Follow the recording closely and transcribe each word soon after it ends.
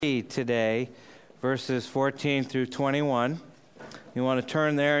Today, verses 14 through 21. You want to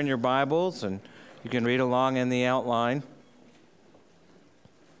turn there in your Bibles, and you can read along in the outline.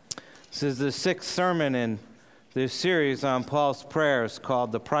 This is the sixth sermon in this series on Paul's prayers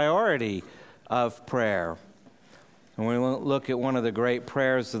called The Priority of Prayer. And we will look at one of the great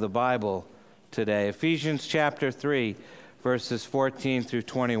prayers of the Bible today, Ephesians chapter 3, verses 14 through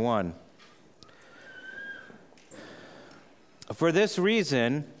 21. For this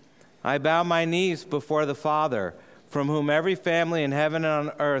reason, I bow my knees before the Father, from whom every family in heaven and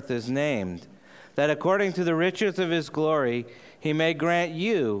on earth is named, that according to the riches of his glory, he may grant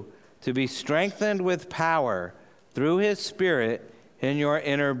you to be strengthened with power through his Spirit in your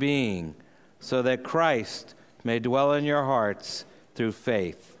inner being, so that Christ may dwell in your hearts through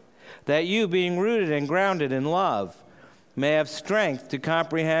faith, that you, being rooted and grounded in love, may have strength to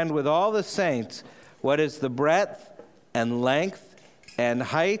comprehend with all the saints what is the breadth and length and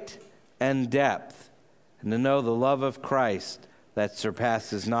height and depth, and to know the love of Christ that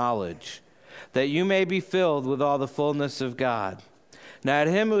surpasses knowledge, that you may be filled with all the fullness of God. Now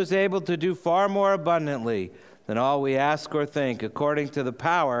to him who is able to do far more abundantly than all we ask or think, according to the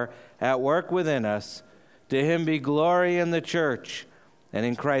power at work within us, to him be glory in the church and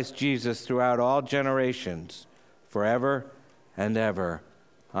in Christ Jesus throughout all generations, forever and ever.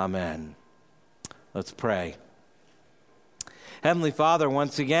 Amen. Let's pray. Heavenly Father,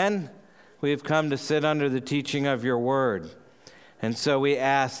 once again, we have come to sit under the teaching of your word. And so we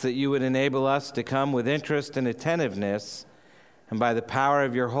ask that you would enable us to come with interest and attentiveness, and by the power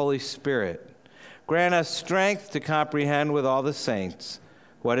of your Holy Spirit, grant us strength to comprehend with all the saints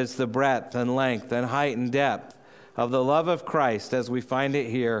what is the breadth and length and height and depth of the love of Christ as we find it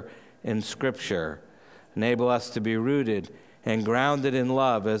here in Scripture. Enable us to be rooted and grounded in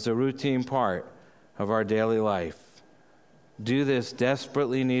love as a routine part of our daily life. Do this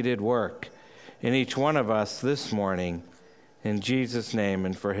desperately needed work in each one of us this morning, in Jesus' name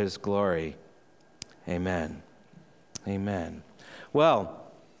and for his glory. Amen. Amen.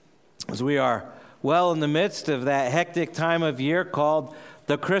 Well, as we are well in the midst of that hectic time of year called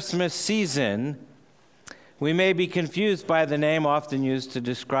the Christmas season, we may be confused by the name often used to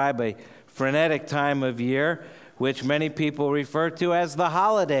describe a frenetic time of year, which many people refer to as the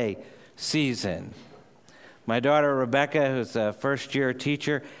holiday season. My daughter Rebecca, who's a first-year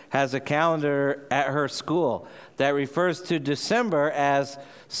teacher, has a calendar at her school that refers to December as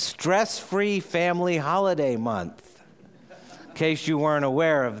Stress-Free Family Holiday Month, in case you weren't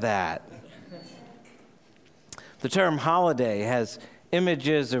aware of that. The term holiday has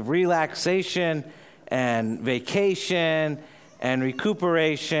images of relaxation and vacation and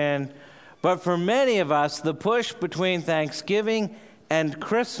recuperation, but for many of us, the push between Thanksgiving and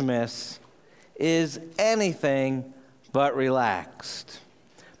Christmas is anything but relaxed.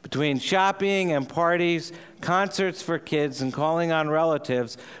 Between shopping and parties, concerts for kids, and calling on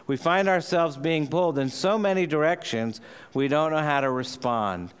relatives, we find ourselves being pulled in so many directions we don't know how to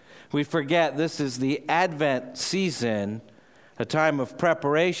respond. We forget this is the Advent season, a time of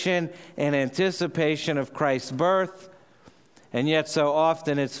preparation and anticipation of Christ's birth, and yet so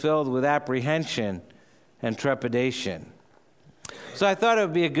often it's filled with apprehension and trepidation. So I thought it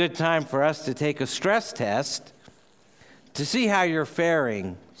would be a good time for us to take a stress test to see how you're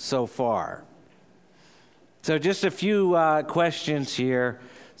faring so far. So just a few questions here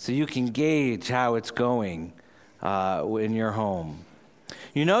so you can gauge how it's going in your home.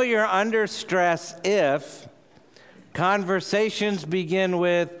 You know you're under stress if conversations begin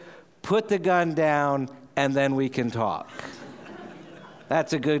with, "Put the gun down and then we can talk."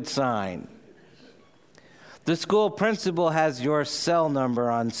 That's a good sign. The school principal has your cell number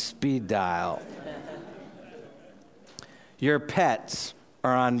on speed dial. Your pets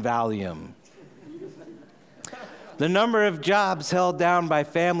are on Valium. The number of jobs held down by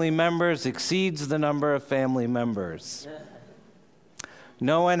family members exceeds the number of family members.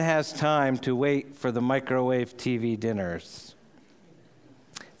 No one has time to wait for the microwave TV dinners.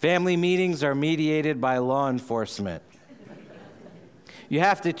 Family meetings are mediated by law enforcement. You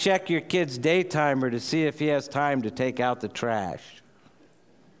have to check your kid's day timer to see if he has time to take out the trash.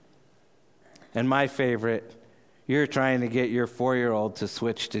 And my favorite, you're trying to get your 4-year-old to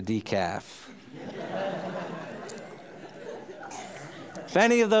switch to decaf. If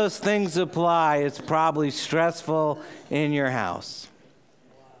any of those things apply, it's probably stressful in your house.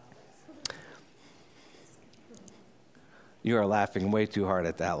 You are laughing way too hard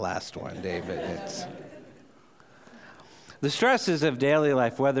at that last one, David. The stresses of daily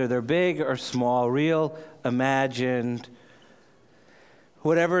life, whether they're big or small, real, imagined,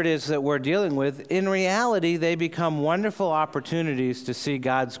 whatever it is that we're dealing with, in reality, they become wonderful opportunities to see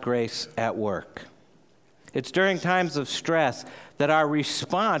God's grace at work. It's during times of stress that our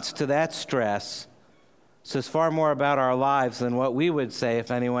response to that stress says far more about our lives than what we would say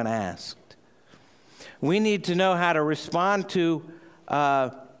if anyone asked. We need to know how to respond to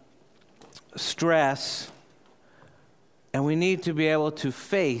stress, and we need to be able to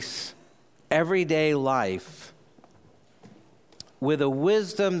face everyday life with a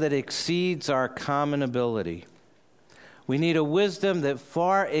wisdom that exceeds our common ability. We need a wisdom that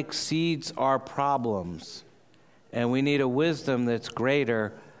far exceeds our problems, and we need a wisdom that's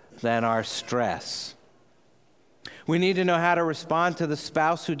greater than our stress. We need to know how to respond to the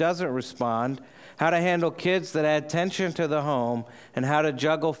spouse who doesn't respond, how to handle kids that add tension to the home, and how to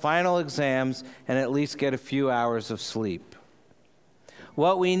juggle final exams and at least get a few hours of sleep.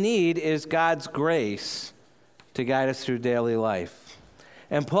 What we need is God's grace to guide us through daily life.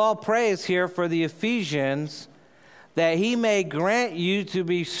 And Paul prays here for the Ephesians that he may grant you to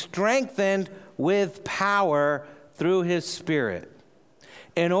be strengthened with power through his Spirit,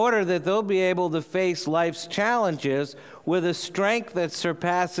 in order that they'll be able to face life's challenges with a strength that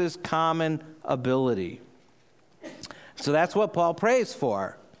surpasses common ability. So that's what Paul prays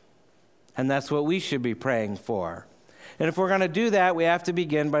for, and that's what we should be praying for. And if we're going to do that, we have to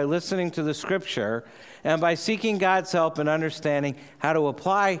begin by listening to the Scripture and by seeking God's help in understanding how to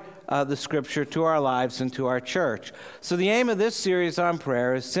apply the Scripture to our lives and to our church. So the aim of this series on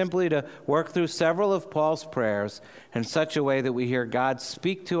prayer is simply to work through several of Paul's prayers in such a way that we hear God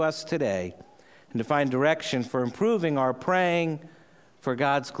speak to us today and to find direction for improving our praying for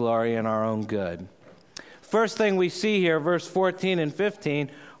God's glory and our own good. First thing we see here, verse 14 and 15,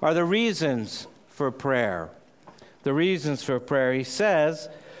 are the reasons for prayer. The reasons for prayer. He says,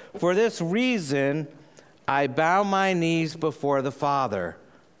 "For this reason I bow my knees before the Father,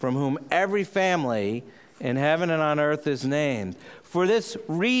 from whom every family in heaven and on earth is named." For this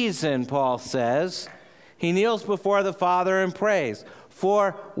reason, Paul says, he kneels before the Father and prays.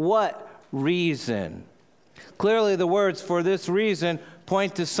 For what reason? Clearly, the words "for this reason"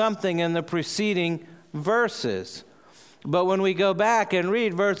 point to something in the preceding verses. But when we go back and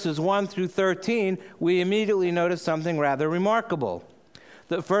read verses 1 through 13, we immediately notice something rather remarkable.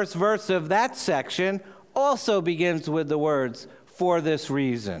 The first verse of that section also begins with the words, "for this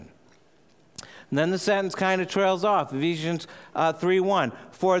reason." And then the sentence kind of trails off. Ephesians 3:1.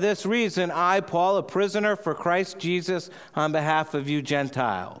 "For this reason, I, Paul, a prisoner for Christ Jesus, on behalf of you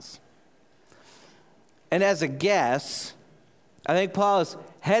Gentiles." And as a guess, I think Paul is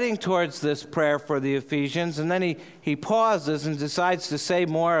heading towards this prayer for the Ephesians, and then he pauses and decides to say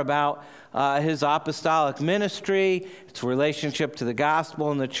more about his apostolic ministry, its relationship to the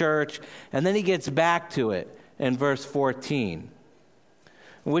gospel and the church, and then he gets back to it in verse 14.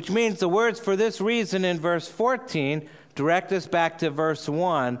 Which means the words "for this reason" in verse 14 direct us back to verse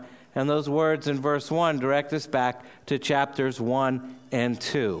 1, and those words in verse 1 direct us back to chapters 1 and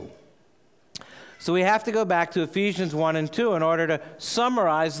 2. So we have to go back to Ephesians 1 and 2 in order to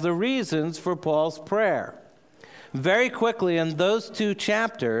summarize the reasons for Paul's prayer. Very quickly in those two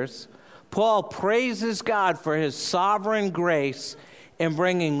chapters, Paul praises God for his sovereign grace in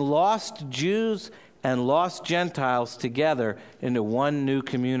bringing lost Jews and lost Gentiles together into one new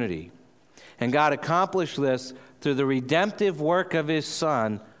community. And God accomplished this through the redemptive work of his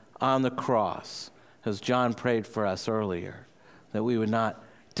Son on the cross, as John prayed for us earlier, that we would not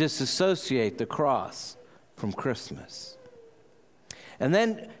disassociate the cross from Christmas. And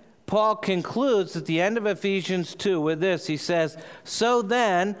then Paul concludes at the end of Ephesians 2 with this. He says, "So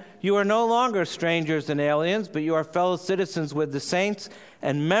then, you are no longer strangers and aliens, but you are fellow citizens with the saints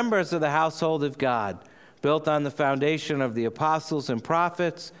and members of the household of God, built on the foundation of the apostles and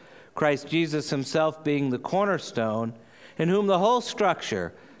prophets, Christ Jesus himself being the cornerstone, in whom the whole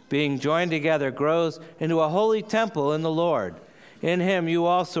structure, being joined together, grows into a holy temple in the Lord. In him you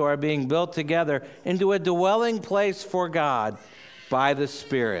also are being built together into a dwelling place for God by the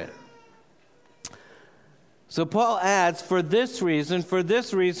Spirit." So Paul adds, for this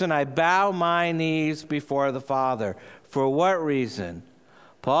reason I bow my knees before the Father. For what reason?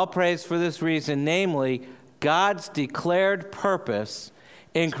 Paul prays for this reason, namely, God's declared purpose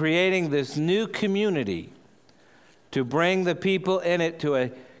in creating this new community to bring the people in it to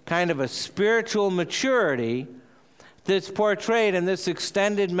a kind of a spiritual maturity that's portrayed in this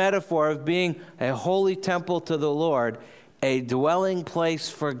extended metaphor of being a holy temple to the Lord, a dwelling place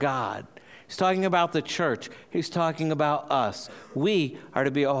for God. He's talking about the church. He's talking about us. We are to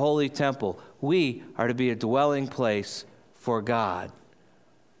be a holy temple. We are to be a dwelling place for God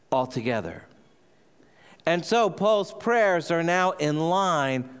altogether. And so Paul's prayers are now in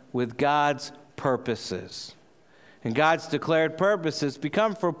line with God's purposes. And God's declared purposes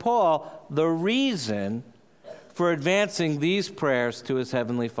become for Paul the reason for advancing these prayers to his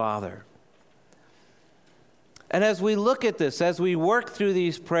heavenly Father. And as we look at this, as we work through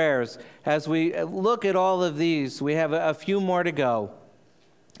these prayers, as we look at all of these, we have a few more to go.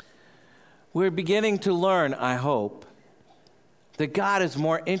 We're beginning to learn, I hope, that God is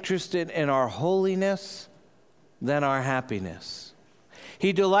more interested in our holiness than our happiness.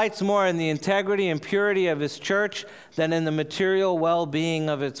 He delights more in the integrity and purity of his church than in the material well-being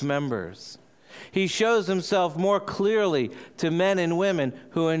of its members. He shows himself more clearly to men and women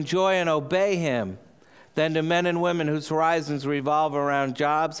who enjoy and obey him than to men and women whose horizons revolve around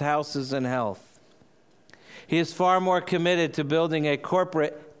jobs, houses, and health. He is far more committed to building a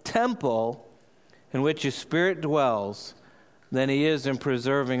corporate temple in which his Spirit dwells than he is in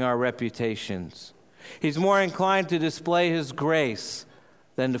preserving our reputations. He's more inclined to display his grace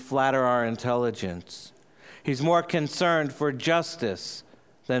than to flatter our intelligence. He's more concerned for justice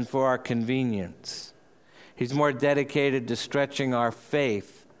than for our convenience. He's more dedicated to stretching our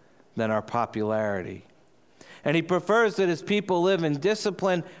faith than our popularity. And he prefers that his people live in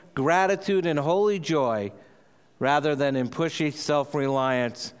discipline, gratitude, and holy joy rather than in pushy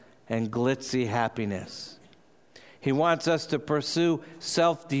self-reliance and glitzy happiness. He wants us to pursue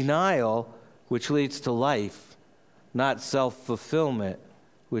self-denial, which leads to life, not self-fulfillment,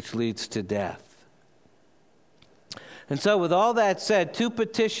 which leads to death. And so with all that said, two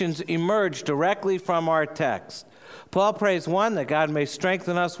petitions emerge directly from our text. Paul prays, one, that God may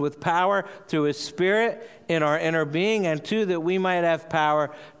strengthen us with power through his Spirit in our inner being, and two, that we might have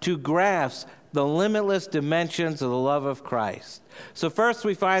power to grasp the limitless dimensions of the love of Christ. So first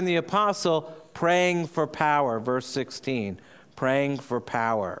we find the apostle praying for power, verse 16, praying for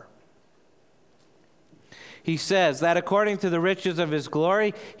power. He says that according to the riches of his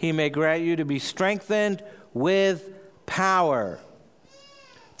glory, he may grant you to be strengthened with power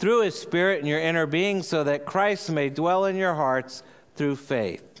through his Spirit in your inner being, so that Christ may dwell in your hearts through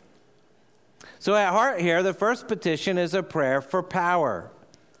faith. So at heart here, the first petition is a prayer for power.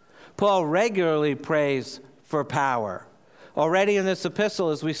 Paul regularly prays for power. Already in this epistle,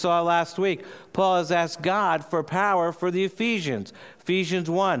 as we saw last week, Paul has asked God for power for the Ephesians. Ephesians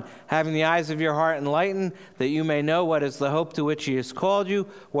 1, having the eyes of your heart enlightened, that you may know what is the hope to which he has called you,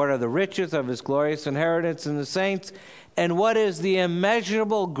 what are the riches of his glorious inheritance in the saints, and what is the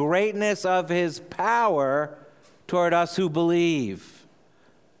immeasurable greatness of his power toward us who believe.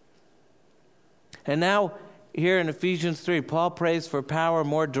 And now, here in Ephesians 3, Paul prays for power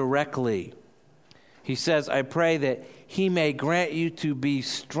more directly. He says, I pray that he may grant you to be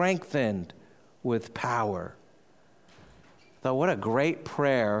strengthened with power. Now, what a great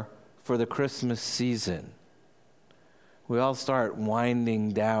prayer for the Christmas season. We all start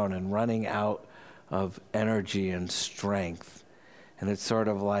winding down and running out of energy and strength. And it's sort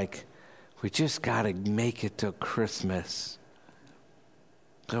of like, we just got to make it to Christmas.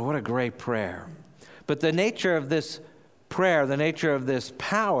 So what a great prayer. But the nature of this prayer, the nature of this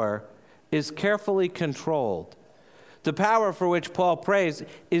power, is carefully controlled. The power for which Paul prays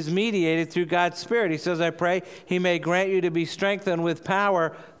is mediated through God's Spirit. He says, I pray he may grant you to be strengthened with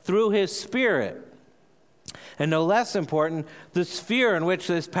power through his Spirit. And no less important, the sphere in which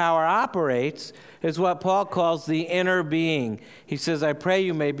this power operates is what Paul calls the inner being. He says, I pray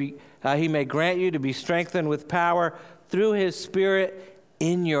he may grant you to be strengthened with power through his Spirit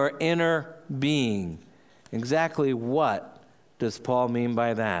in your inner being. Exactly what does Paul mean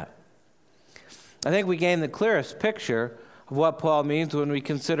by that? I think we gain the clearest picture of what Paul means when we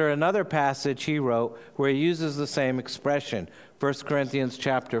consider another passage he wrote where he uses the same expression, 1 Corinthians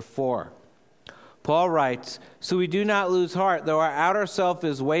chapter 4. Paul writes, so we do not lose heart, though our outer self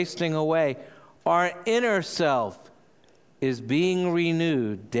is wasting away, our inner self is being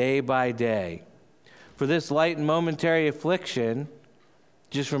renewed day by day. For this light and momentary affliction,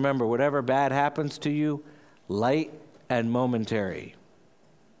 just remember, whatever bad happens to you, light and momentary,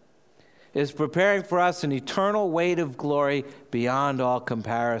 is preparing for us an eternal weight of glory beyond all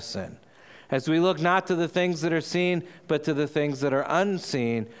comparison. As we look not to the things that are seen, but to the things that are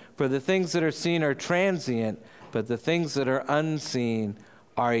unseen. For the things that are seen are transient, but the things that are unseen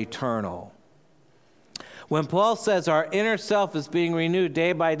are eternal. When Paul says our inner self is being renewed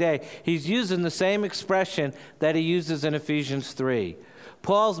day by day, he's using the same expression that he uses in Ephesians 3.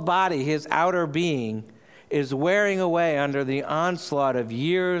 Paul's body, his outer being, is wearing away under the onslaught of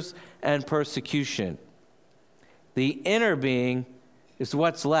years and persecution. The inner being is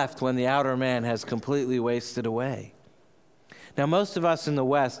what's left when the outer man has completely wasted away. Now, most of us in the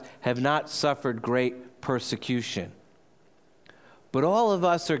West have not suffered great persecution. But all of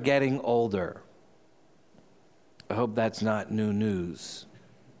us are getting older. I hope that's not new news.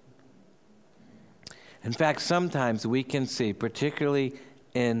 In fact, sometimes we can see, particularly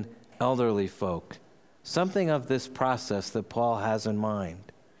in elderly folk, something of this process that Paul has in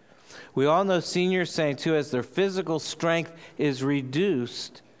mind. We all know senior saints who, as their physical strength is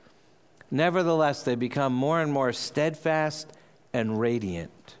reduced, nevertheless they become more and more steadfast and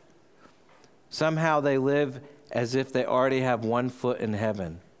radiant. Somehow they live as if they already have one foot in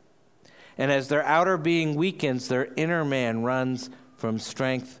heaven. And as their outer being weakens, their inner man runs from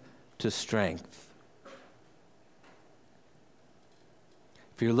strength to strength.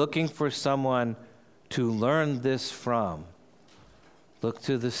 If you're looking for someone to learn this from, look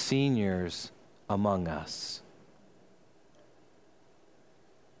to the seniors among us.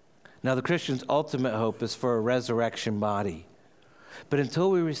 Now, the Christian's ultimate hope is for a resurrection body. But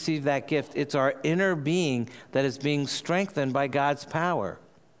until we receive that gift, it's our inner being that is being strengthened by God's power.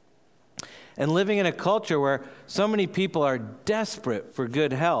 And living in a culture where so many people are desperate for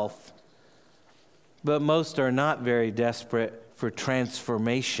good health, but most are not very desperate for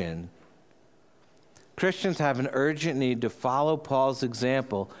transformation, Christians have an urgent need to follow Paul's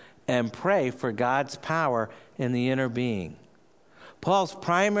example and pray for God's power in the inner being. Paul's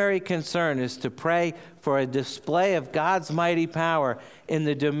primary concern is to pray for a display of God's mighty power in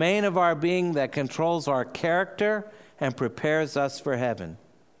the domain of our being that controls our character and prepares us for heaven.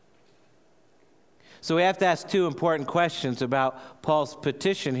 So we have to ask two important questions about Paul's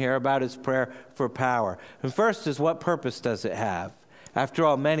petition here, about his prayer for power. And first is, what purpose does it have? After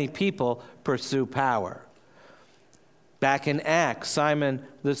all, many people pursue power. Back in Acts, Simon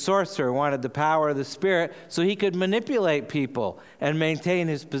the sorcerer wanted the power of the Spirit so he could manipulate people and maintain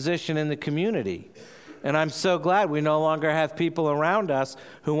his position in the community. And I'm so glad we no longer have people around us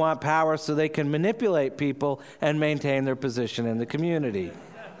who want power so they can manipulate people and maintain their position in the community.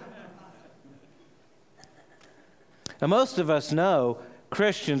 Now, most of us know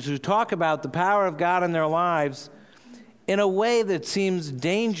Christians who talk about the power of God in their lives in a way that seems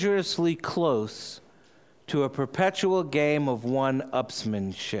dangerously close to a perpetual game of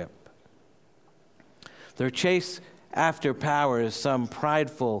one-upsmanship. Their chase after power is some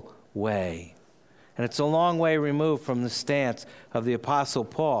prideful way, and it's a long way removed from the stance of the Apostle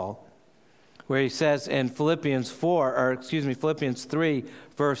Paul, where he says in Philippians 3,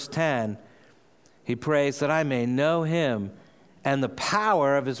 verse 10, he prays that I may know him and the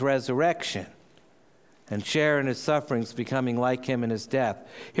power of his resurrection and share in his sufferings, becoming like him in his death.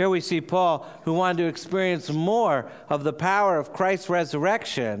 Here we see Paul, who wanted to experience more of the power of Christ's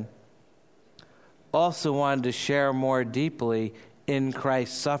resurrection, also wanted to share more deeply in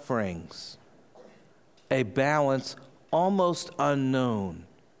Christ's sufferings, a balance almost unknown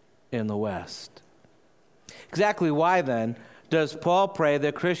in the West. Exactly why, then, does Paul pray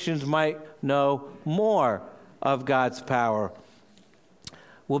that Christians might know more of God's power?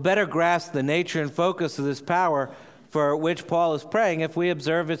 We'll better grasp the nature and focus of this power for which Paul is praying if we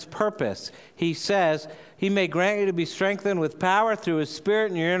observe its purpose. He says, he may grant you to be strengthened with power through his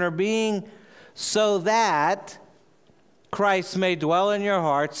Spirit in your inner being, so that Christ may dwell in your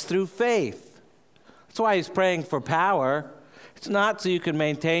hearts through faith. That's why he's praying for power. It's not so you can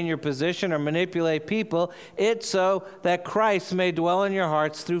maintain your position or manipulate people. It's so that Christ may dwell in your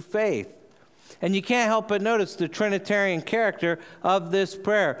hearts through faith. And you can't help but notice the Trinitarian character of this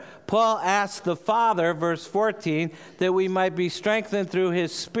prayer. Paul asks the Father, verse 14, that we might be strengthened through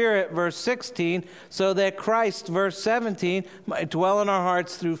his Spirit, verse 16, so that Christ, verse 17, might dwell in our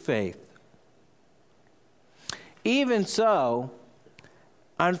hearts through faith. Even so,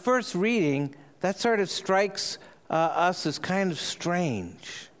 on first reading, that sort of strikes us as kind of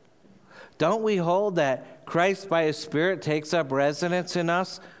strange. Don't we hold that Christ by his Spirit takes up residence in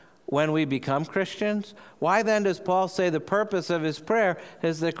us when we become Christians? Why then does Paul say the purpose of his prayer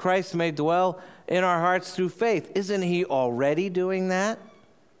is that Christ may dwell in our hearts through faith? Isn't he already doing that?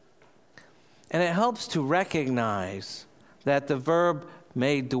 And it helps to recognize that the verb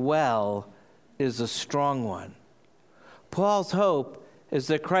may dwell is a strong one. Paul's hope is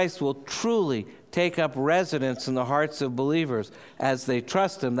that Christ will truly take up residence in the hearts of believers as they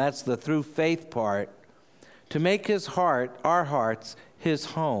trust him. That's the through faith part. To make his heart, our hearts, his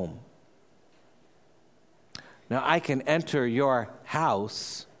home. Now, I can enter your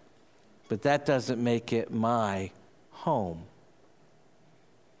house, but that doesn't make it my home.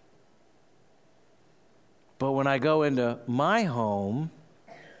 But when I go into my home,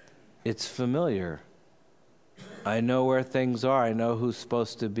 it's familiar. I know where things are. I know who's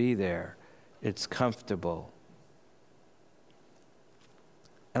supposed to be there. It's comfortable.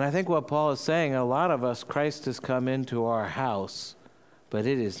 And I think what Paul is saying, a lot of us, Christ has come into our house, but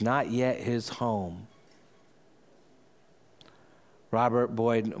it is not yet his home. Robert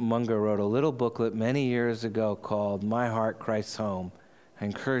Boyd Munger wrote a little booklet many years ago called My Heart, Christ's Home. I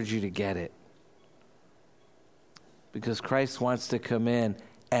encourage you to get it. Because Christ wants to come in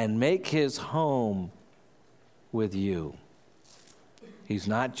and make his home with you. He's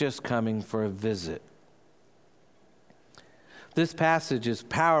not just coming for a visit. This passage is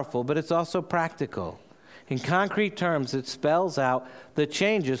powerful, but it's also practical. In concrete terms, it spells out the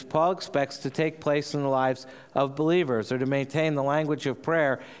changes Paul expects to take place in the lives of believers, or to maintain the language of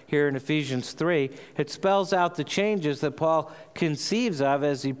prayer here in Ephesians 3. It spells out the changes that Paul conceives of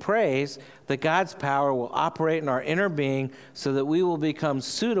as he prays that God's power will operate in our inner being so that we will become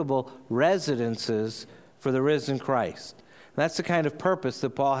suitable residences for the risen Christ. That's the kind of purpose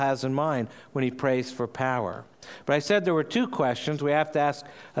that Paul has in mind when he prays for power. But I said there were two questions. We have to ask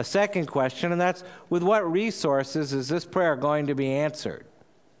a second question, and that's, with what resources is this prayer going to be answered?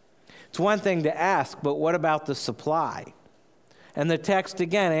 It's one thing to ask, but what about the supply? And the text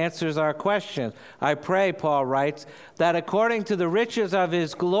again answers our question. I pray, Paul writes, that according to the riches of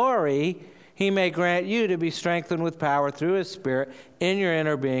his glory, he may grant you to be strengthened with power through his Spirit in your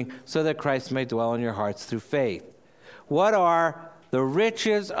inner being, so that Christ may dwell in your hearts through faith. What are the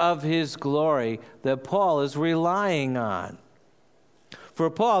riches of his glory that Paul is relying on? For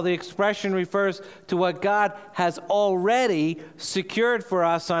Paul, the expression refers to what God has already secured for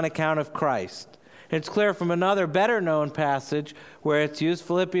us on account of Christ. It's clear from another better-known passage where it's used,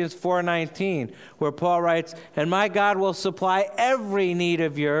 Philippians 4:19, where Paul writes, "And my God will supply every need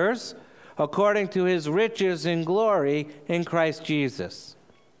of yours according to his riches in glory in Christ Jesus."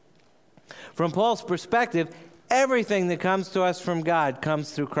 From Paul's perspective, everything that comes to us from God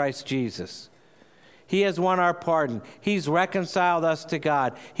comes through Christ Jesus. He has won our pardon. He's reconciled us to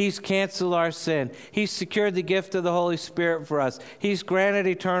God. He's canceled our sin. He's secured the gift of the Holy Spirit for us. He's granted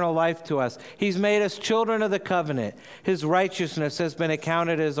eternal life to us. He's made us children of the covenant. His righteousness has been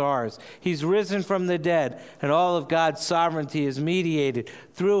accounted as ours. He's risen from the dead, and all of God's sovereignty is mediated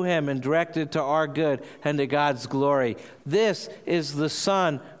through him and directed to our good and to God's glory. This is the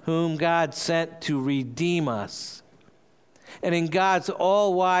Son whom God sent to redeem us. And in God's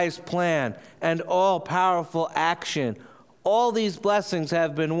all-wise plan and all-powerful action, all these blessings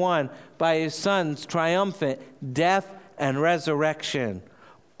have been won by his Son's triumphant death and resurrection.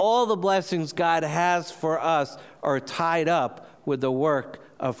 All the blessings God has for us are tied up with the work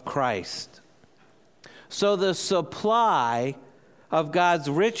of Christ. So the supply of God's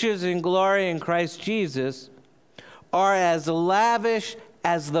riches and glory in Christ Jesus are as lavish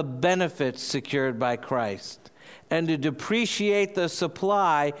as the benefits secured by Christ. And to depreciate the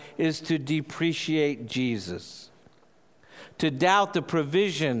supply is to depreciate Jesus. To doubt the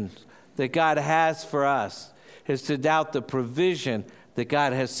provision that God has for us is to doubt the provision that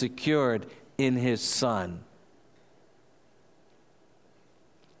God has secured in his Son.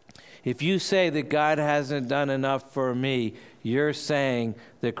 If you say that God hasn't done enough for me, you're saying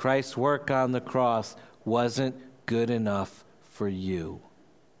that Christ's work on the cross wasn't good enough for you.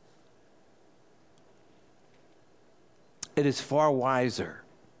 It is far wiser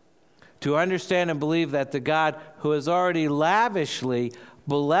to understand and believe that the God who has already lavishly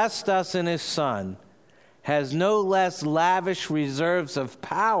blessed us in his Son has no less lavish reserves of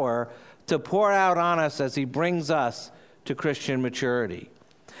power to pour out on us as he brings us to Christian maturity.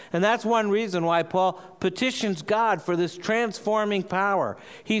 And that's one reason why Paul petitions God for this transforming power.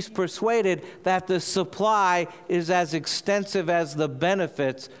 He's persuaded that the supply is as extensive as the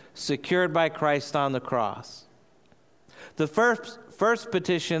benefits secured by Christ on the cross. The first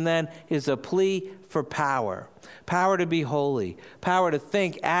petition, then, is a plea for power. Power to be holy. Power to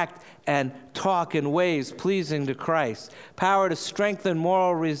think, act, and talk in ways pleasing to Christ. Power to strengthen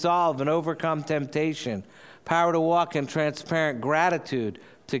moral resolve and overcome temptation. Power to walk in transparent gratitude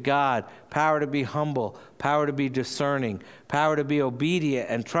to God. Power to be humble. Power to be discerning. Power to be obedient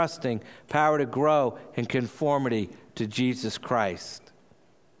and trusting. Power to grow in conformity to Jesus Christ.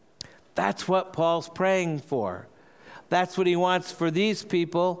 That's what Paul's praying for. That's what he wants for these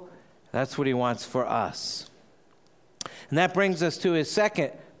people. That's what he wants for us. And that brings us to his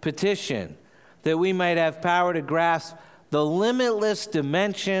second petition, that we might have power to grasp the limitless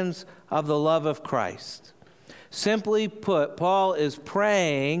dimensions of the love of Christ. Simply put, Paul is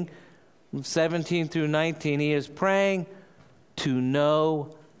praying, 17 through 19, he is praying to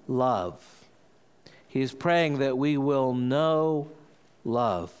know love. He is praying that we will know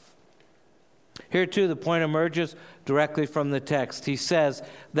love. Here, too, the point emerges directly from the text. He says,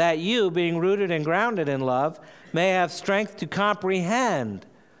 that you, being rooted and grounded in love, may have strength to comprehend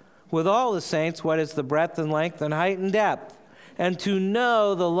with all the saints what is the breadth and length and height and depth, and to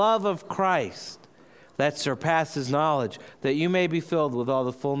know the love of Christ that surpasses knowledge, that you may be filled with all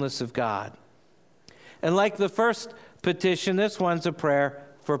the fullness of God. And like the first petition, this one's a prayer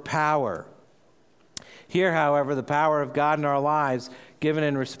for power. Here, however, the power of God in our lives, given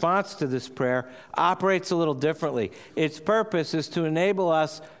in response to this prayer, operates a little differently. Its purpose is to enable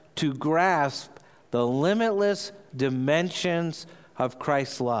us to grasp the limitless dimensions of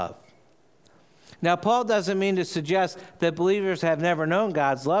Christ's love. Now, Paul doesn't mean to suggest that believers have never known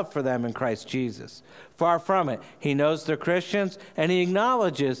God's love for them in Christ Jesus. Far from it. He knows they're Christians, and he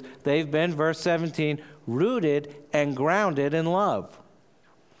acknowledges they've been, verse 17, rooted and grounded in love.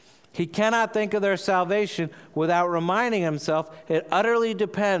 He cannot think of their salvation without reminding himself it utterly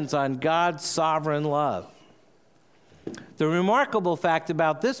depends on God's sovereign love. The remarkable fact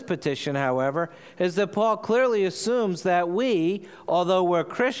about this petition, however, is that Paul clearly assumes that we, although we're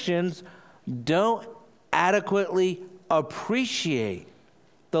Christians, don't adequately appreciate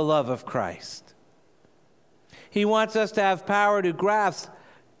the love of Christ. He wants us to have power to grasp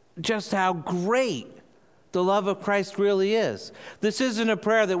just how great the love of Christ really is. This isn't a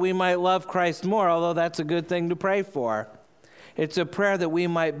prayer that we might love Christ more, although that's a good thing to pray for. It's a prayer that we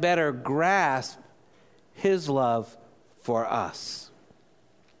might better grasp his love for us.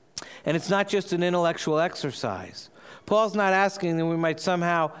 And it's not just an intellectual exercise. Paul's not asking that we might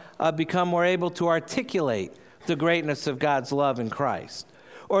somehow become more able to articulate the greatness of God's love in Christ,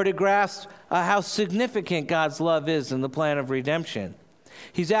 or to grasp how significant God's love is in the plan of redemption.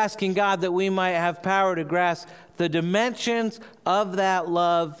 He's asking God that we might have power to grasp the dimensions of that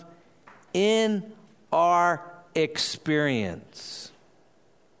love in our experience.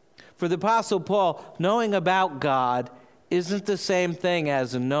 For the Apostle Paul, knowing about God isn't the same thing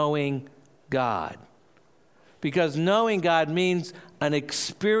as knowing God. Because knowing God means an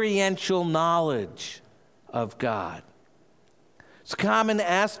experiential knowledge of God. It's a common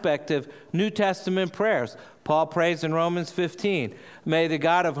aspect of New Testament prayers. Paul prays in Romans 15, "May the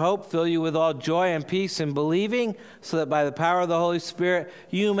God of hope fill you with all joy and peace in believing, so that by the power of the Holy Spirit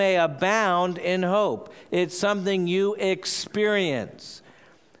you may abound in hope." It's something you experience.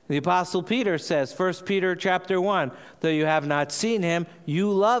 The Apostle Peter says, 1 Peter chapter 1, "Though you have not seen him, you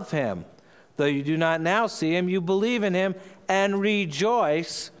love him. Though you do not now see him, you believe in him and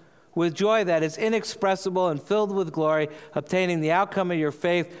rejoice with joy that is inexpressible and filled with glory, obtaining the outcome of your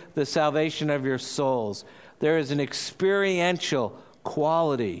faith, the salvation of your souls." There is an experiential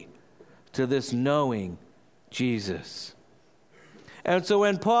quality to this knowing Jesus. And so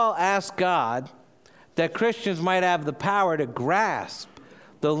when Paul asks God that Christians might have the power to grasp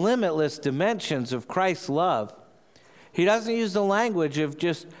the limitless dimensions of Christ's love, he doesn't use the language of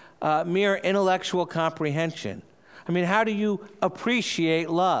just mere intellectual comprehension. I mean, how do you appreciate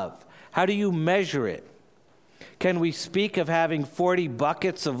love? How do you measure it? Can we speak of having 40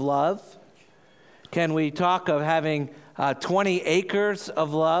 buckets of love? Can we talk of having 20 acres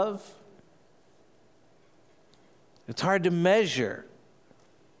of love? It's hard to measure.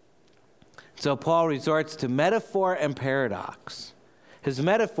 So Paul resorts to metaphor and paradox. His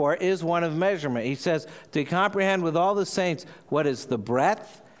metaphor is one of measurement. He says, to comprehend with all the saints what is the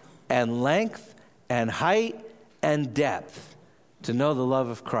breadth and length and height and depth, to know the love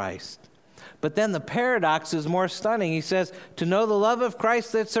of Christ. But then the paradox is more stunning. He says, to know the love of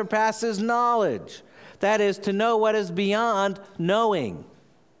Christ that surpasses knowledge. That is, to know what is beyond knowing.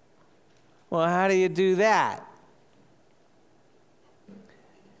 Well, how do you do that?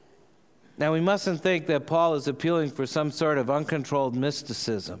 Now, we mustn't think that Paul is appealing for some sort of uncontrolled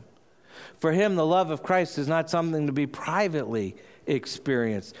mysticism. For him, the love of Christ is not something to be privately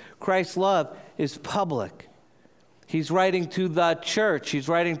experienced. Christ's love is public. He's writing to the church. He's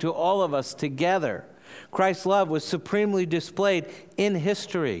writing to all of us together. Christ's love was supremely displayed in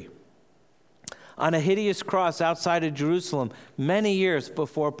history on a hideous cross outside of Jerusalem many years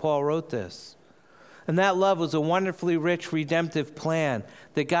before Paul wrote this. And that love was a wonderfully rich redemptive plan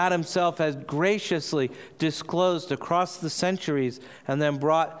that God himself has graciously disclosed across the centuries and then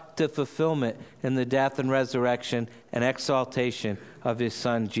brought to fulfillment in the death and resurrection and exaltation of his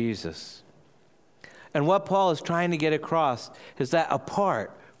son Jesus. And what Paul is trying to get across is that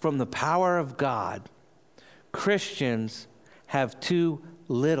apart from the power of God, Christians have too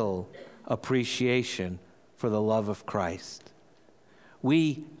little appreciation for the love of Christ.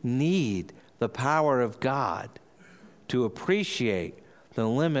 We need the power of God to appreciate the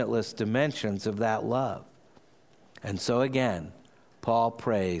limitless dimensions of that love. And so again, Paul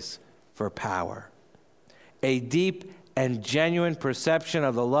prays for power. A deep and genuine perception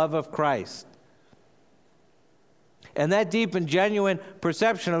of the love of Christ And that deep and genuine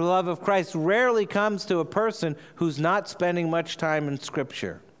perception of the love of Christ rarely comes to a person who's not spending much time in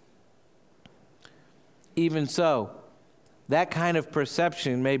Scripture. Even so, that kind of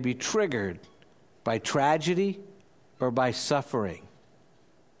perception may be triggered by tragedy or by suffering.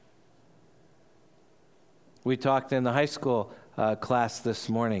 We talked in the high school class this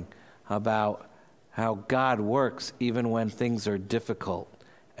morning about how God works even when things are difficult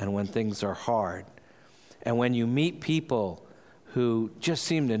and when things are hard. And when you meet people who just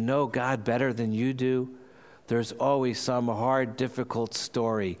seem to know God better than you do, there's always some hard, difficult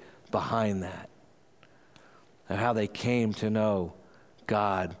story behind that, of how they came to know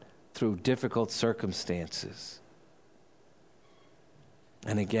God through difficult circumstances.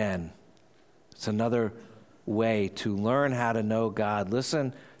 And again, it's another way to learn how to know God.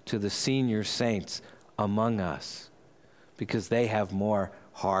 Listen to the senior saints among us, because they have more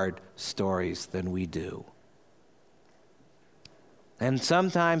hard stories than we do. And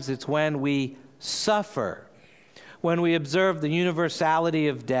sometimes it's when we suffer, when we observe the universality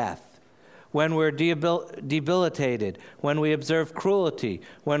of death, when we're debilitated, when we observe cruelty,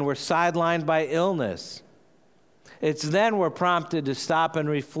 when we're sidelined by illness. It's then we're prompted to stop and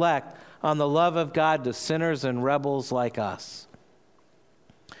reflect on the love of God to sinners and rebels like us.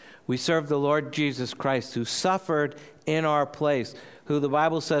 We serve the Lord Jesus Christ, who suffered in our place, who the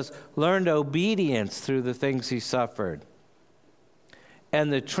Bible says learned obedience through the things he suffered.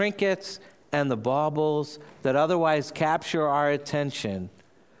 And the trinkets and the baubles that otherwise capture our attention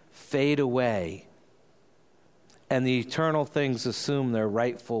fade away, and the eternal things assume their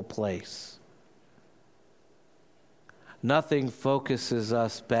rightful place. Nothing focuses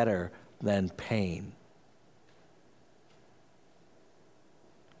us better than pain.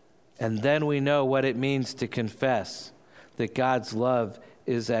 And then we know what it means to confess that God's love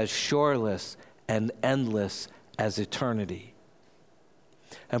is as shoreless and endless as eternity.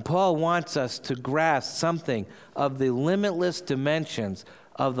 And Paul wants us to grasp something of the limitless dimensions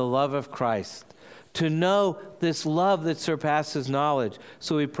of the love of Christ, to know this love that surpasses knowledge.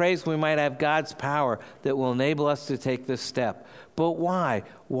 So he prays we might have God's power that will enable us to take this step. But why?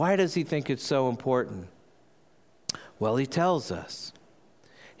 Why does he think it's so important? Well, he tells us.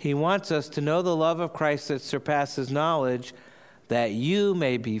 He wants us to know the love of Christ that surpasses knowledge, that you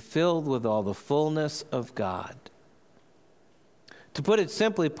may be filled with all the fullness of God. To put it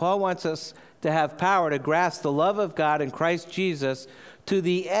simply, Paul wants us to have power to grasp the love of God in Christ Jesus to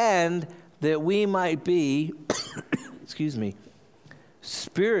the end that we might be,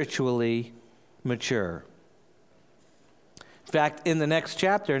 spiritually mature. In fact, in the next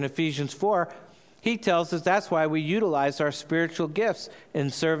chapter, in Ephesians 4, he tells us that's why we utilize our spiritual gifts in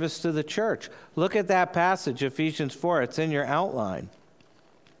service to the church. Look at that passage, Ephesians 4. It's in your outline.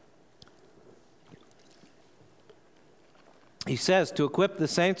 He says, to equip the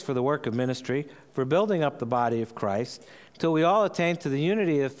saints for the work of ministry, for building up the body of Christ, till we all attain to the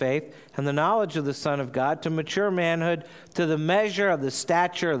unity of faith and the knowledge of the Son of God, to mature manhood, to the measure of the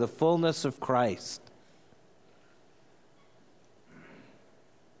stature of the fullness of Christ.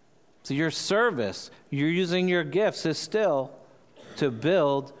 So your service, you're using your gifts, is still to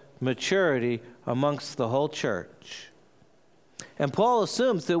build maturity amongst the whole church. And Paul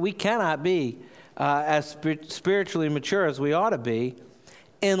assumes that we cannot be as spiritually mature as we ought to be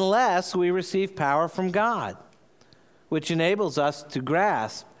unless we receive power from God, which enables us to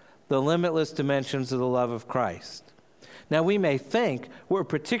grasp the limitless dimensions of the love of Christ. Now, we may think we're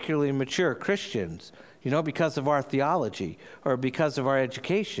particularly mature Christians, because of our theology, or because of our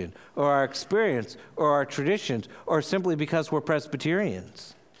education, or our experience, or our traditions, or simply because we're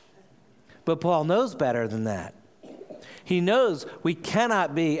Presbyterians. But Paul knows better than that. He knows we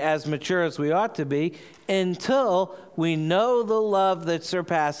cannot be as mature as we ought to be until we know the love that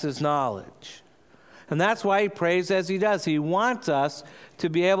surpasses knowledge. And that's why he prays as he does. He wants us to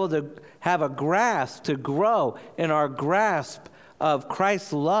be able to have a grasp, to grow in our grasp of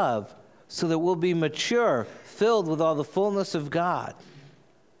Christ's love, so that we'll be mature, filled with all the fullness of God.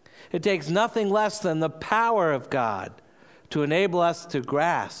 It takes nothing less than the power of God to enable us to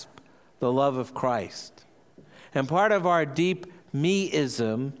grasp the love of Christ. And part of our deep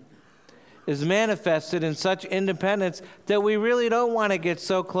me-ism is manifested in such independence that we really don't want to get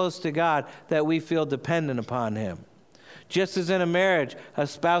so close to God that we feel dependent upon him. Just as in a marriage, a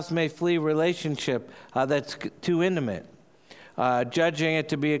spouse may flee relationship that's too intimate, judging it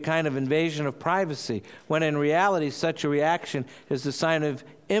to be a kind of invasion of privacy, when in reality such a reaction is a sign of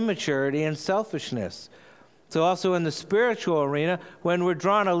immaturity and selfishness. So also in the spiritual arena, when we're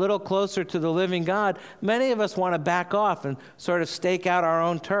drawn a little closer to the living God, many of us want to back off and sort of stake out our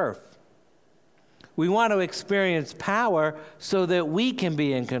own turf. We want to experience power so that we can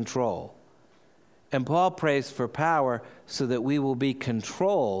be in control. And Paul prays for power so that we will be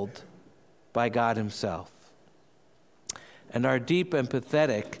controlled by God himself. And our deep and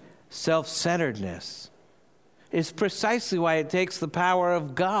pathetic self-centeredness is precisely why it takes the power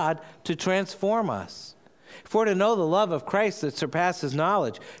of God to transform us. If we're to know the love of Christ that surpasses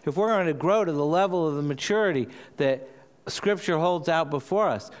knowledge, if we're going to grow to the level of the maturity that Scripture holds out before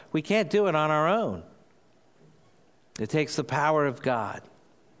us, we can't do it on our own. It takes the power of God.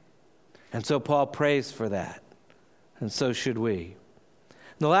 And so Paul prays for that. And so should we.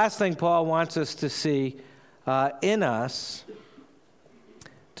 The last thing Paul wants us to see in us,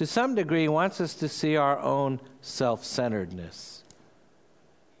 to some degree, he wants us to see our own self-centeredness.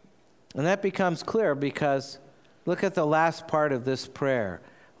 And that becomes clear because look at the last part of this prayer.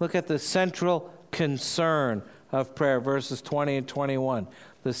 Look at the central concern of prayer, verses 20 and 21.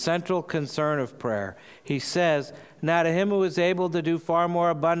 The central concern of prayer. He says, "Now to him who is able to do far more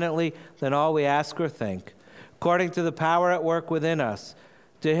abundantly than all we ask or think, according to the power at work within us,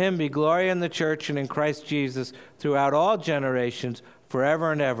 to him be glory in the church and in Christ Jesus throughout all generations,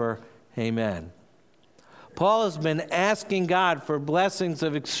 forever and ever. Amen." Paul has been asking God for blessings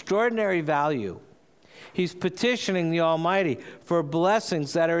of extraordinary value. He's petitioning the Almighty for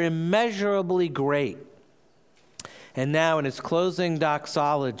blessings that are immeasurably great. And now in his closing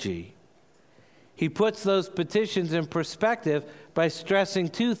doxology, he puts those petitions in perspective by stressing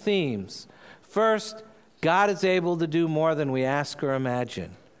two themes. First, God is able to do more than we ask or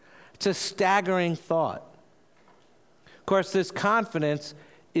imagine. It's a staggering thought. Of course, this confidence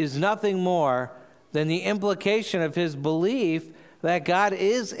is nothing more than the implication of his belief that God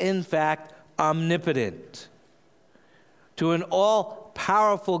is, in fact, omnipotent. To an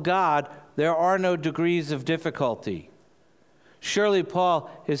all-powerful God, there are no degrees of difficulty. Surely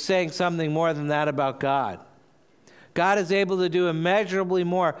Paul is saying something more than that about God. God is able to do immeasurably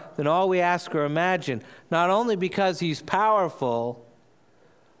more than all we ask or imagine, not only because he's powerful,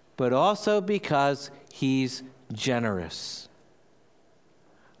 but also because he's generous.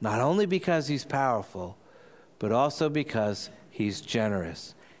 Not only because he's powerful, but also because he's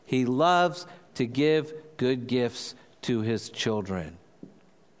generous. He loves to give good gifts to his children.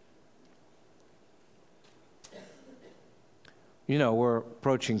 You know, we're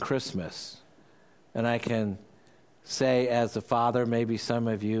approaching Christmas, and I can say as a father, maybe some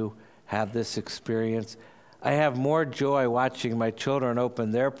of you have this experience, I have more joy watching my children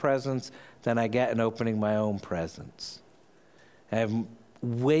open their presents than I get in opening my own presents. I have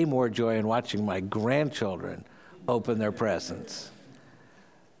way more joy in watching my grandchildren open their presents.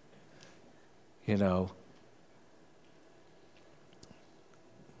 You know,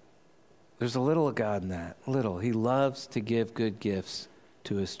 there's a little of God in that. Little. He loves to give good gifts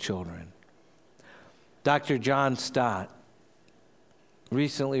to his children. Dr. John Stott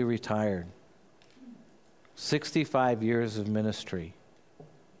recently retired. 65 years of ministry.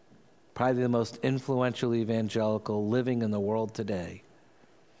 Probably the most influential evangelical living in the world today.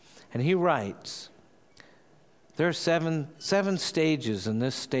 And he writes, there are seven stages in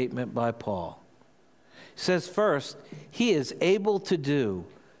this statement by Paul. He says, first, he is able to do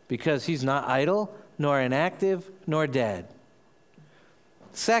because he's not idle, nor inactive, nor dead.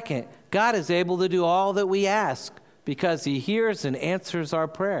 Second, God is able to do all that we ask because he hears and answers our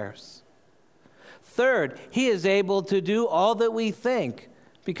prayers. Third, he is able to do all that we think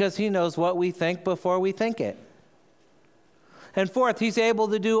because he knows what we think before we think it. And fourth, he's able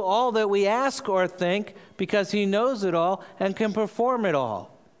to do all that we ask or think because he knows it all and can perform it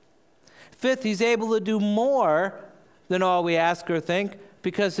all. Fifth, he's able to do more than all we ask or think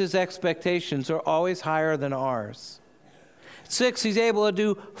because his expectations are always higher than ours. Sixth, he's able to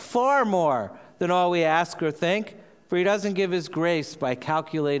do far more than all we ask or think, for he doesn't give his grace by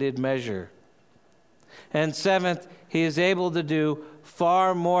calculated measure. And seventh, he is able to do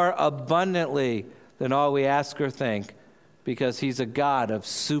far more abundantly than all we ask or think, because he's a God of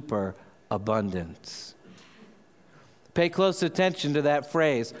superabundance. Pay close attention to that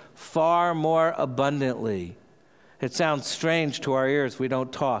phrase, far more abundantly. It sounds strange to our ears. We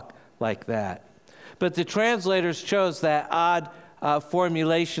don't talk like that. But the translators chose that odd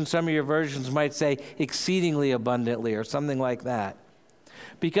formulation. Some of your versions might say exceedingly abundantly or something like that.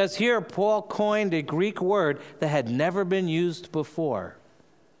 Because here Paul coined a Greek word that had never been used before.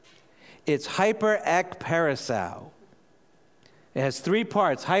 It's hyper-ek-perisou. It has three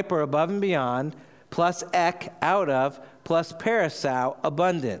parts, hyper, above and beyond, plus ek, out of, plus perisou,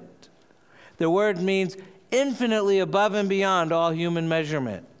 abundant. The word means infinitely above and beyond all human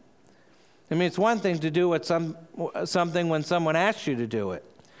measurement. I mean, it's one thing to do something when someone asks you to do it.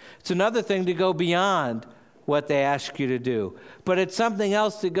 It's another thing to go beyond what they ask you to do. But it's something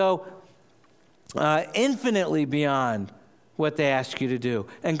else to go infinitely beyond what they ask you to do.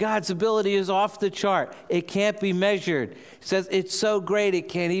 And God's ability is off the chart. It can't be measured. He says it's so great it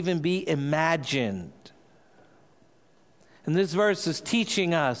can't even be imagined. And this verse is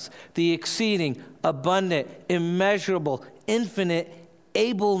teaching us the exceeding, abundant, immeasurable, infinite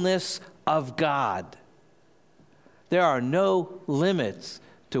ableness of God. There are no limits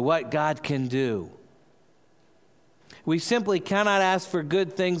to what God can do. We simply cannot ask for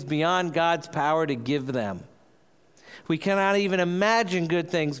good things beyond God's power to give them. We cannot even imagine good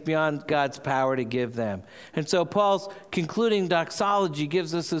things beyond God's power to give them. And so Paul's concluding doxology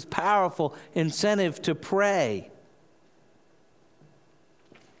gives us this powerful incentive to pray.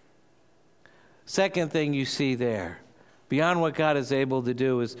 Second thing you see there, beyond what God is able to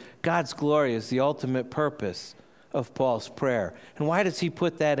do, is God's glory is the ultimate purpose of Paul's prayer. And why does he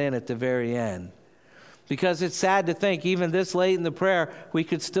put that in at the very end? Because it's sad to think, even this late in the prayer, we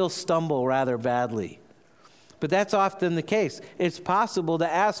could still stumble rather badly. But that's often the case. It's possible to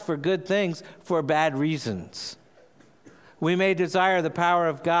ask for good things for bad reasons. We may desire the power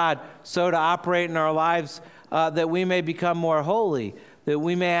of God so to operate in our lives that we may become more holy, that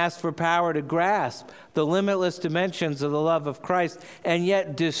we may ask for power to grasp the limitless dimensions of the love of Christ, and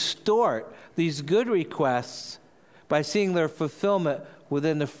yet distort these good requests by seeing their fulfillment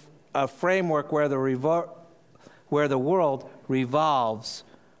within a framework where the world revolves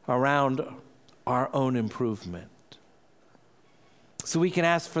around our own improvement. So we can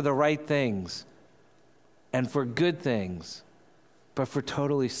ask for the right things and for good things, but for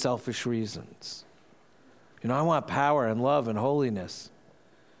totally selfish reasons. I want power and love and holiness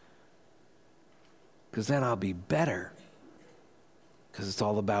because then I'll be better, because it's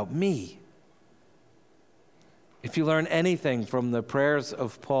all about me. If you learn anything from the prayers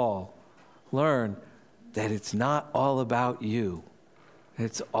of Paul, learn that it's not all about you.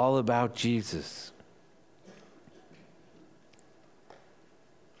 It's all about Jesus.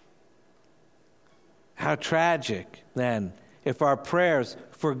 How tragic, then, if our prayers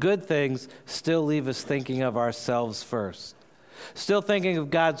for good things still leave us thinking of ourselves first. Still thinking of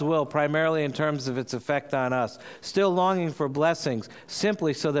God's will primarily in terms of its effect on us. Still longing for blessings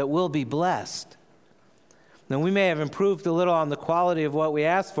simply so that we'll be blessed. Now, we may have improved a little on the quality of what we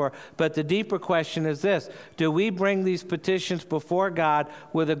ask for, but the deeper question is this: do we bring these petitions before God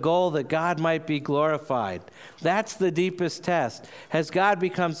with a goal that God might be glorified? That's the deepest test. Has God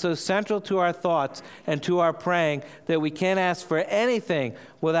become so central to our thoughts and to our praying that we can't ask for anything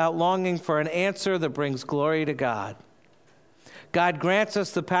without longing for an answer that brings glory to God? God grants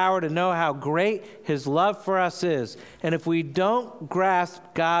us the power to know how great his love for us is. And if we don't grasp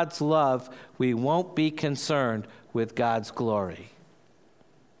God's love, we won't be concerned with God's glory.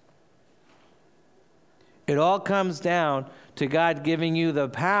 It all comes down to God giving you the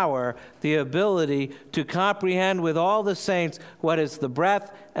power, the ability to comprehend with all the saints what is the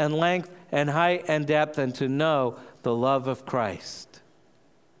breadth and length and height and depth, and to know the love of Christ.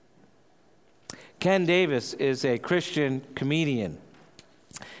 Ken Davis is a Christian comedian.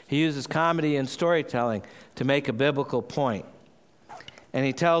 He uses comedy and storytelling to make a biblical point. And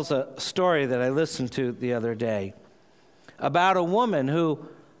he tells a story that I listened to the other day about a woman who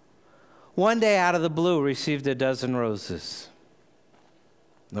one day out of the blue received a dozen roses.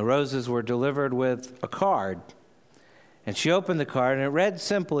 The roses were delivered with a card. And she opened the card and it read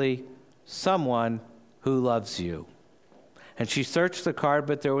simply, "Someone who loves you." And she searched the card,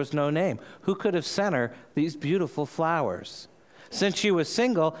 but there was no name. Who could have sent her these beautiful flowers? Since she was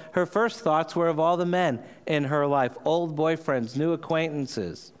single, her first thoughts were of all the men in her life, old boyfriends, new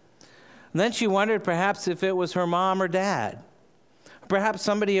acquaintances. And then she wondered perhaps if it was her mom or dad, perhaps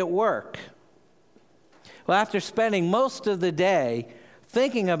somebody at work. Well, after spending most of the day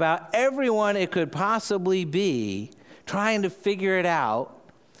thinking about everyone it could possibly be, trying to figure it out,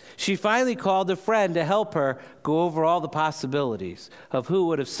 she finally called a friend to help her go over all the possibilities of who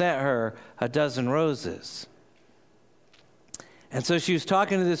would have sent her a dozen roses. And so she was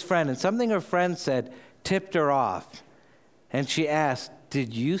talking to this friend, and something her friend said tipped her off. And she asked,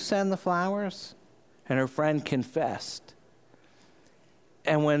 "Did you send the flowers?" And her friend confessed.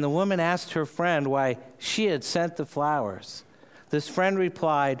 And when the woman asked her friend why she had sent the flowers, this friend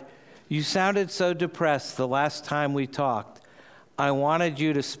replied, "You sounded so depressed the last time we talked. I wanted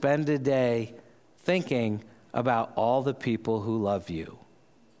you to spend a day thinking about all the people who love you."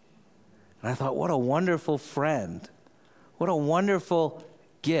 And I thought, what a wonderful friend. What a wonderful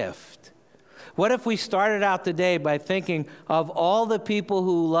gift. What if we started out the day by thinking of all the people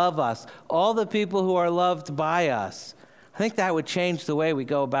who love us, all the people who are loved by us? I think that would change the way we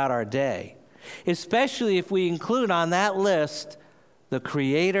go about our day, especially if we include on that list the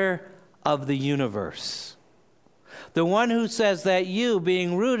creator of the universe. The one who says that you,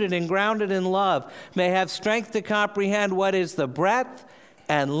 being rooted and grounded in love, may have strength to comprehend what is the breadth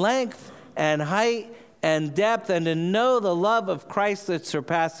and length and height and depth, and to know the love of Christ that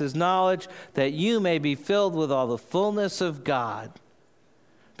surpasses knowledge, that you may be filled with all the fullness of God,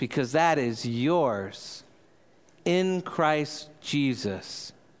 because that is yours in Christ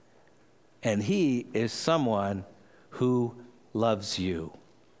Jesus. And he is someone who loves you.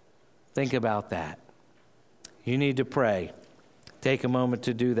 Think about that. You need to pray. Take a moment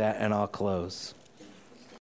to do that, and I'll close.